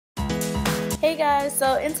Hey guys,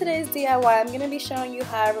 so in today's DIY I'm going to be showing you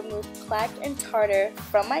how I remove plaque and tartar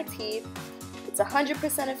from my teeth. It's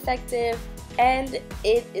 100% effective and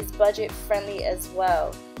it is budget friendly as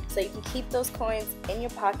well. So you can keep those coins in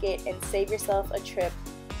your pocket and save yourself a trip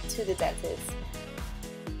to the dentist.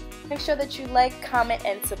 Make sure that you like, comment,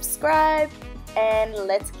 and subscribe, and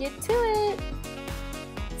let's get to it.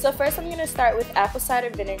 So first I'm going to start with apple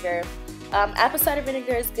cider vinegar. Apple cider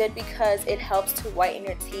vinegar is good because it helps to whiten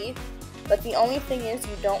your teeth. But the only thing is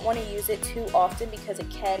you don't want to use it too often because it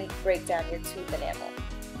can break down your tooth enamel.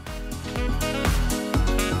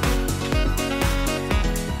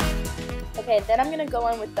 Okay, then I'm going to go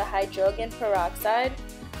in with the hydrogen peroxide.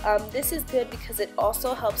 This is good because it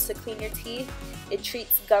also helps to clean your teeth. It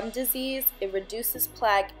treats gum disease, it reduces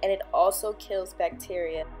plaque, and it also kills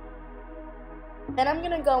bacteria. Then I'm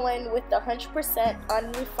going to go in with the 100%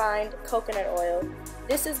 unrefined coconut oil.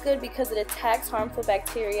 This is good because it attacks harmful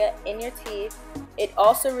bacteria in your teeth. It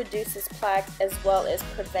also reduces plaque as well as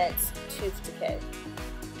prevents tooth decay.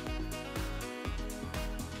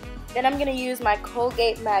 Then I'm going to use my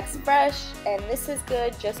Colgate Max Fresh, and this is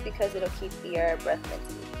good just because it'll keep your breath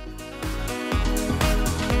minty.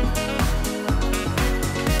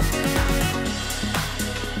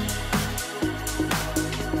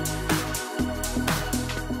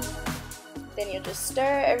 Then you just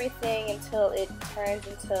stir everything until it turns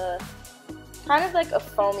into kind of like a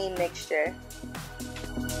foamy mixture.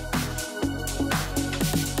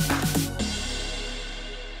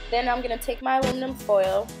 Then I'm going to take my aluminum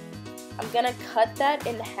foil. I'm going to cut that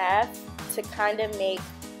in half to kind of make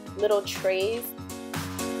little trays.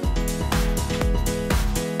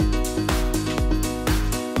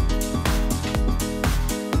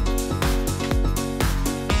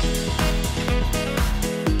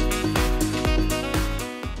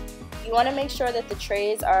 You want to make sure that the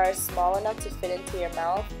trays are small enough to fit into your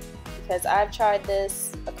mouth, because I've tried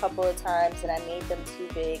this a couple of times and I made them too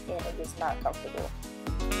big and it was not comfortable.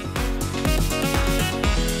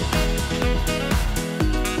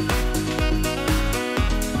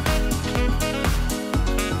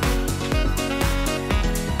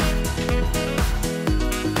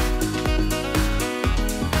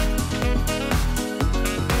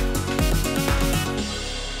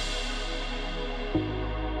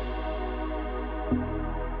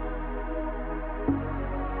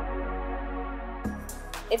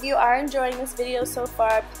 If you are enjoying this video so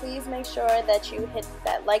far, please make sure that you hit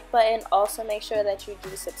that like button. Also make sure that you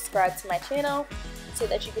do subscribe to my channel so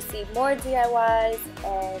that you can see more DIYs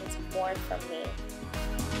and more from me.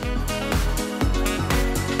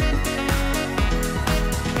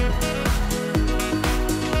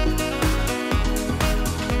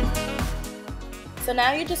 So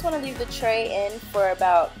now you just want to leave the tray in for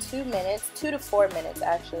about 2 minutes, 2 to 4 minutes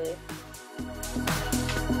actually.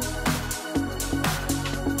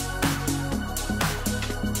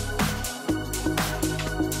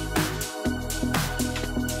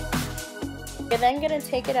 You're then going to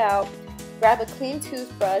take it out, grab a clean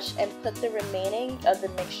toothbrush, and put the remaining of the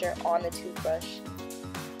mixture on the toothbrush.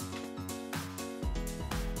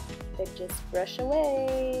 Then just brush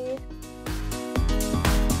away.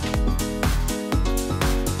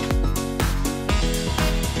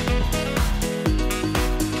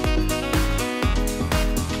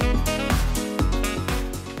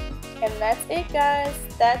 And that's it, guys.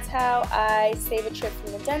 That's how I save a trip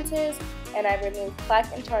from the dentist and I remove plaque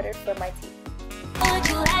and tartar from my teeth. Would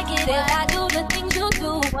you like it if I do the things you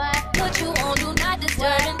do? Put you on do not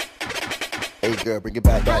disturb. Hey girl, bring it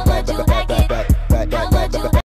back, back, back, back, back, back, back, back, back, back, back.